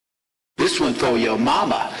This one for your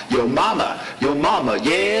mama, your mama, your mama.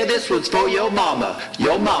 Yeah, this one's for your mama,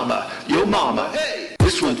 your mama, your mama. Hey.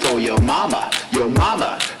 This one for your mama, your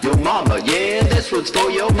mama, your mama. Yeah, this one's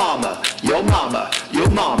for your mama, your mama,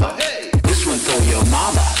 your mama. Hey. This one for your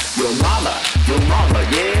mama, your mama, your mama.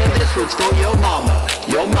 Yeah, this one's for your mama,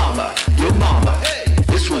 your mama, your mama. Hey.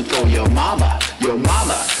 This one for your mama, your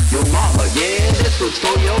mama, your mama. Yeah, this one's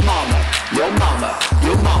for your mama, your mama,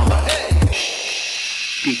 your mama. Hey.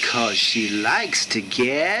 Because she likes to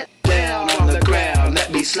get down on the ground.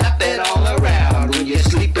 Let me slap it all around. When you're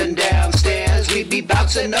sleeping downstairs, we be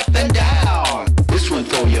bouncing up and down. This one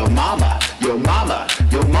for your mama, your mama,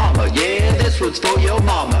 your mama. Yeah, this one's for your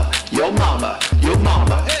mama, your mama, your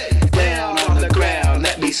mama. Hey. Down on the ground,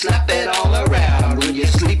 let me slap it all around. When you're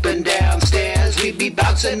sleeping downstairs, we be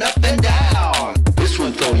bouncing up and down. This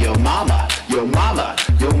one for your mama, your mama,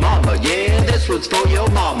 your mama. Yeah, this one's for your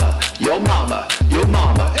mama, your mama, your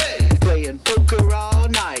mama. Hey. Playing poker all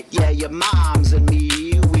night, yeah, your moms and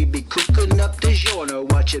me, we be cooking up the genre,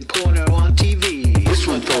 watching porno on TV. This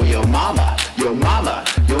one for your mama, your mama,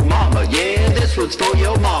 your mama. Yeah, this one's for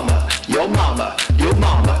your mama, your mama, your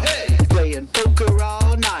mama. Hey. Playing poker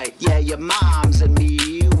all night, yeah, your moms and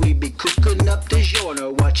me, we be cooking up the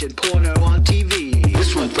genre, watching porno on TV.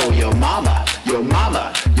 This one for your mama, your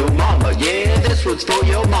mama, your mama. Yeah, this one's for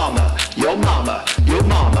your mama, your mama, your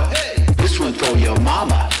mama. Hey. This one for your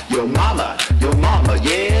mama, your mama, your mama.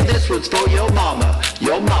 Yeah, this one's for your mama,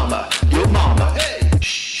 your mama, your mama. Hey.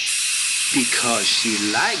 Because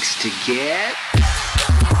she likes to get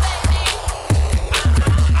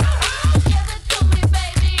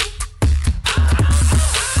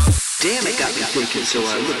damn, it got me thinking, so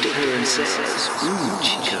I looked at her and said,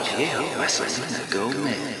 chica viejo, Vaselina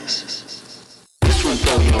Gomez. This one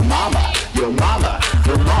for your mama, your mama,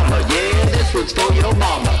 your mama. Yeah, this one's for your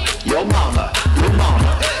mama, your mama, your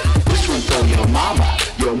mama. This one for your mama,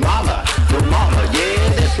 your mama, your mama. Yeah,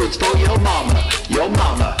 this one's for your mama, your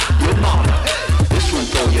mama, your mama. This one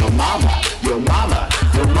for your mama, your mama,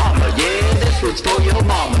 your mama. Yeah, this one's for your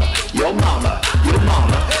mama, your mama, your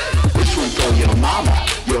mama. This one for your mama,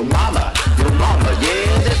 your mama, your mama.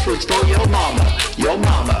 Yeah, this one's for your mama, your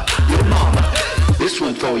mama, your mama. This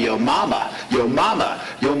one for your mama, your mama,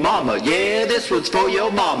 your mama. Yeah, this one's for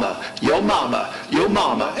your mama, your mama, your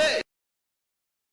mama.